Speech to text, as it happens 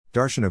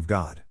Darshan of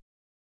God.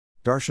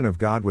 Darshan of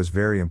God was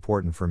very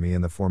important for me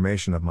in the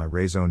formation of my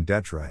raison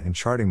d'etre and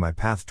charting my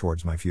path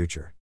towards my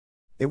future.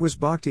 It was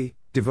bhakti,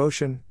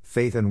 devotion,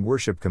 faith and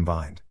worship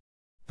combined.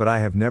 But I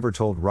have never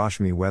told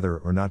Rashmi whether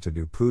or not to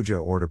do puja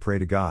or to pray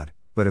to God,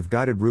 but have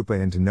guided Rupa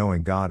into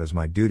knowing God as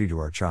my duty to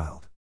our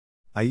child.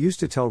 I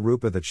used to tell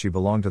Rupa that she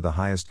belonged to the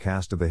highest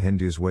caste of the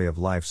Hindus' way of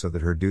life so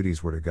that her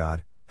duties were to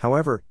God.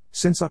 However,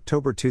 since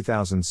October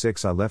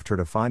 2006 I left her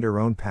to find her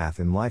own path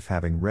in life,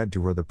 having read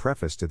to her the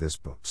preface to this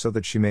book so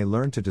that she may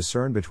learn to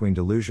discern between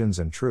delusions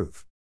and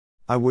truth.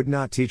 I would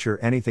not teach her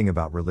anything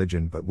about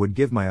religion but would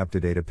give my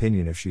up-to-date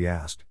opinion if she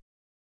asked.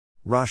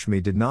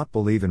 Rashmi did not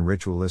believe in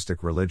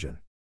ritualistic religion.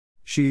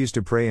 She used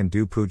to pray and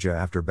do puja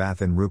after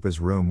bath in Rupa's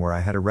room where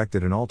I had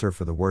erected an altar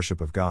for the worship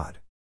of God.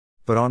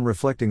 But on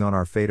reflecting on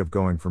our fate of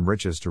going from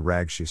riches to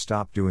rags, she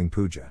stopped doing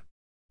puja.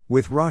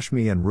 With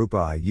Rashmi and Rupa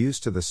I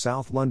used to the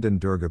South London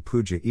Durga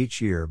Puja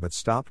each year but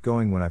stopped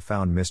going when I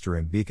found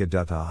Mr. Ambika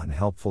Dutta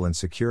unhelpful in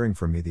securing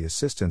for me the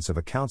assistance of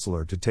a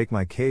counsellor to take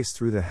my case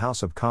through the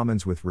House of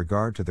Commons with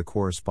regard to the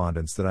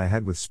correspondence that I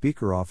had with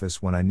Speaker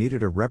Office when I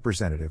needed a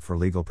representative for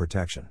legal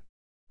protection.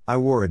 I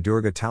wore a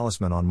Durga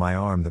talisman on my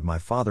arm that my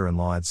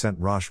father-in-law had sent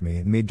Rashmi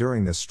and me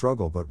during this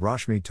struggle, but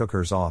Rashmi took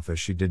hers off as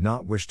she did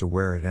not wish to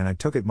wear it and I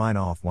took mine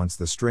off once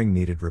the string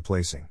needed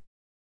replacing.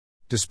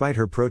 Despite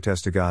her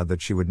protest to God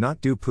that she would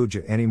not do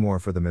puja anymore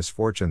for the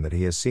misfortune that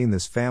he has seen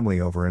this family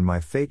over in my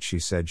fate, she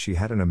said she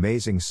had an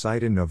amazing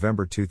sight in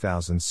November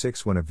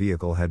 2006 when a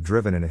vehicle had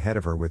driven in ahead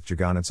of her with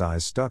Jagannath's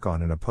eyes stuck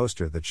on in a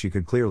poster that she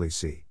could clearly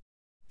see.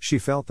 She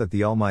felt that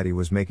the Almighty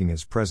was making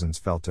His presence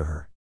felt to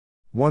her.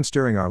 Once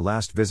during our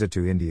last visit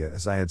to India,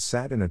 as I had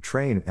sat in a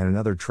train and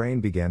another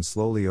train began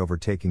slowly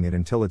overtaking it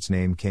until its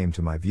name came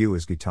to my view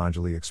as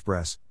Gitanjali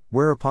Express,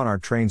 whereupon our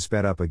train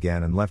sped up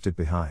again and left it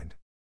behind.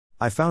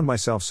 I found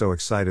myself so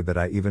excited that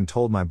I even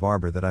told my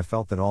barber that I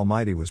felt that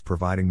Almighty was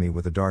providing me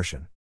with a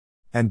darshan.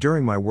 And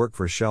during my work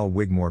for Shell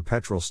Wigmore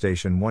petrol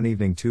station one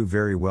evening, two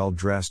very well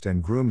dressed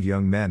and groomed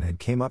young men had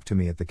came up to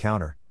me at the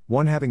counter,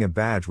 one having a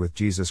badge with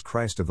Jesus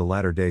Christ of the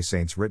Latter-day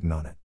Saints written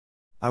on it.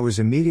 I was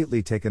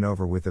immediately taken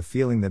over with the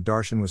feeling that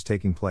darshan was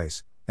taking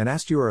place, and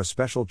asked, "You are a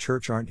special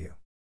church, aren't you?"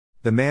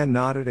 The man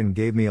nodded and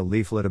gave me a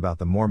leaflet about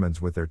the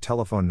Mormons with their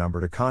telephone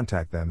number to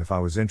contact them if I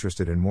was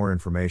interested in more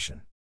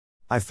information.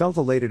 I felt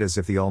elated as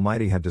if the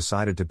Almighty had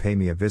decided to pay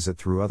me a visit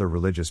through other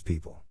religious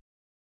people.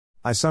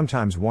 I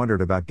sometimes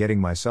wondered about getting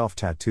myself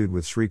tattooed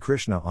with Sri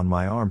Krishna on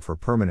my arm for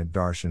permanent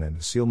darshan and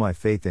to seal my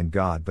faith in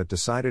God, but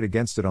decided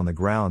against it on the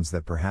grounds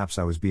that perhaps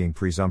I was being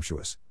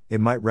presumptuous, it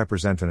might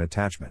represent an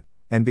attachment,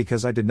 and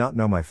because I did not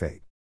know my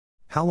fate.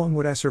 How long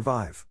would I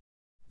survive?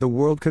 The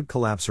world could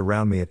collapse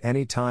around me at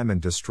any time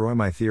and destroy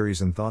my theories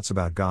and thoughts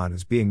about God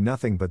as being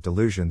nothing but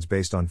delusions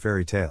based on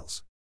fairy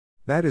tales.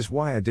 That is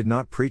why I did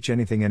not preach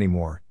anything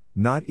anymore,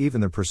 not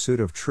even the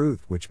pursuit of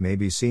truth, which may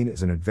be seen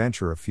as an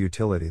adventure of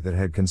futility that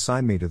had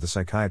consigned me to the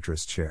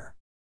psychiatrist's chair.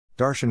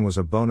 Darshan was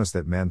a bonus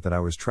that meant that I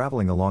was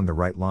traveling along the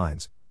right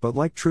lines, but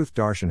like truth,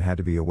 darshan had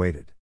to be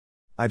awaited.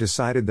 I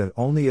decided that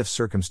only if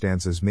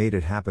circumstances made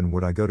it happen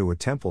would I go to a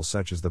temple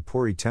such as the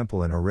Puri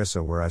temple in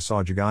Orissa where I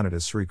saw Jagannath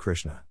as Sri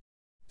Krishna.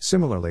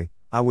 Similarly,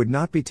 I would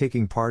not be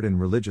taking part in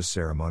religious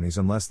ceremonies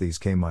unless these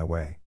came my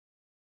way.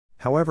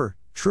 However,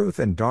 truth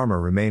and dharma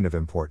remained of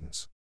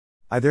importance.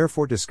 I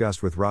therefore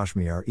discussed with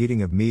Rashmi our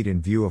eating of meat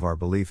in view of our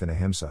belief in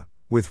ahimsa,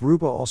 with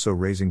Rupa also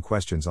raising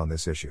questions on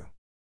this issue.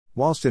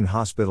 Whilst in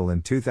hospital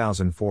in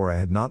 2004 I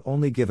had not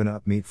only given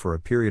up meat for a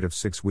period of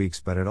 6 weeks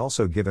but had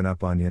also given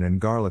up onion and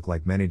garlic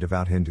like many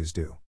devout Hindus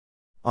do.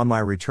 On my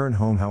return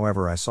home,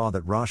 however, I saw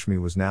that Rashmi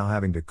was now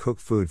having to cook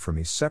food for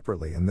me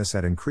separately, and this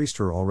had increased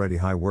her already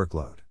high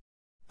workload.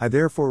 I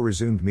therefore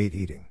resumed meat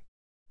eating.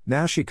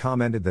 Now she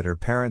commented that her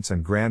parents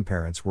and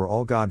grandparents were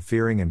all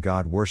God-fearing and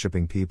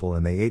God-worshipping people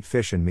and they ate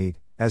fish and meat,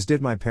 as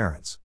did my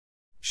parents.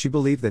 She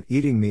believed that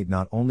eating meat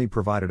not only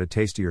provided a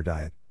tastier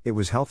diet, it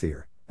was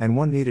healthier, and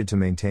one needed to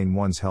maintain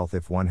one's health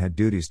if one had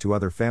duties to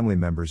other family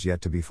members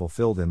yet to be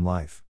fulfilled in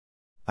life.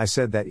 I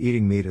said that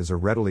eating meat as a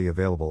readily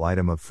available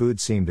item of food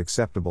seemed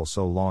acceptable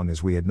so long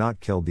as we had not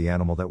killed the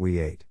animal that we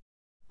ate.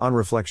 On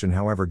reflection,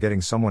 however,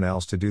 getting someone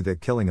else to do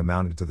that killing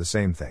amounted to the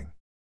same thing.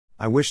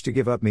 I wished to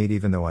give up meat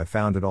even though I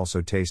found it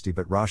also tasty,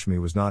 but Rashmi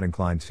was not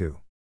inclined to.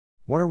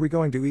 "What are we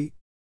going to eat?"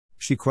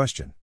 she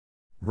questioned.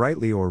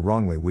 Rightly or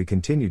wrongly, we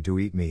continued to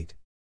eat meat.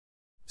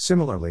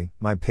 Similarly,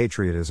 my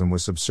patriotism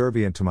was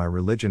subservient to my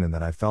religion in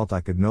that I felt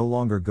I could no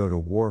longer go to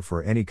war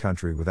for any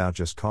country without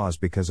just cause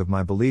because of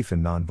my belief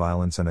in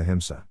nonviolence and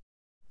ahimsa.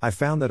 I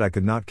found that I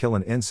could not kill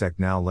an insect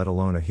now, let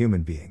alone a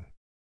human being.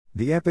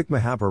 The epic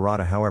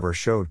Mahabharata, however,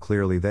 showed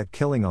clearly that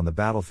killing on the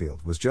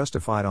battlefield was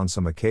justified on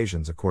some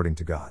occasions according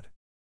to God.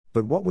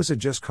 But what was a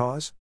just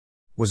cause?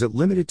 Was it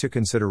limited to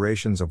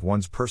considerations of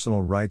one's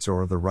personal rights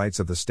or of the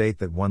rights of the state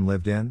that one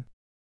lived in?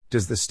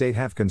 Does the state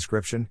have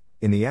conscription,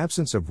 in the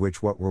absence of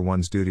which what were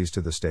one's duties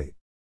to the state?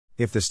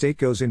 If the state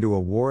goes into a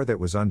war that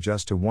was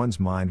unjust to one's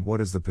mind, what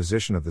is the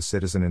position of the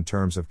citizen in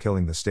terms of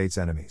killing the state's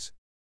enemies?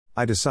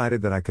 I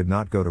decided that I could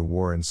not go to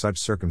war in such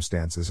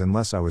circumstances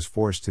unless I was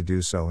forced to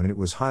do so, and it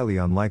was highly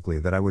unlikely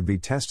that I would be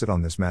tested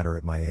on this matter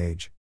at my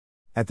age.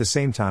 At the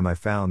same time, I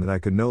found that I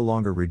could no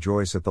longer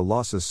rejoice at the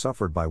losses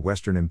suffered by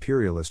Western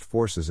imperialist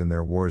forces in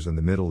their wars in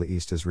the Middle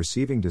East as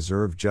receiving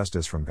deserved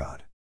justice from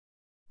God.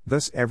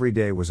 Thus, every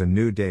day was a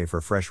new day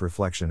for fresh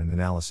reflection and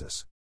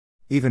analysis.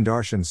 Even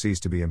darshan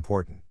ceased to be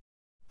important.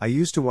 I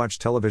used to watch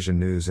television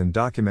news and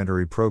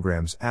documentary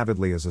programs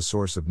avidly as a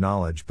source of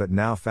knowledge, but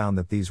now found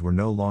that these were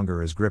no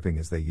longer as gripping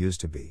as they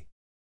used to be.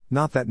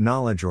 Not that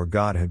knowledge or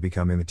God had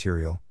become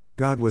immaterial,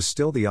 God was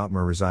still the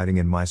Atma residing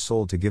in my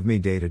soul to give me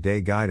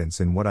day-to-day guidance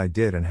in what I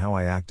did and how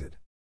I acted.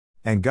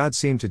 And God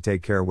seemed to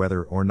take care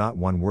whether or not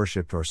one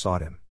worshipped or sought Him.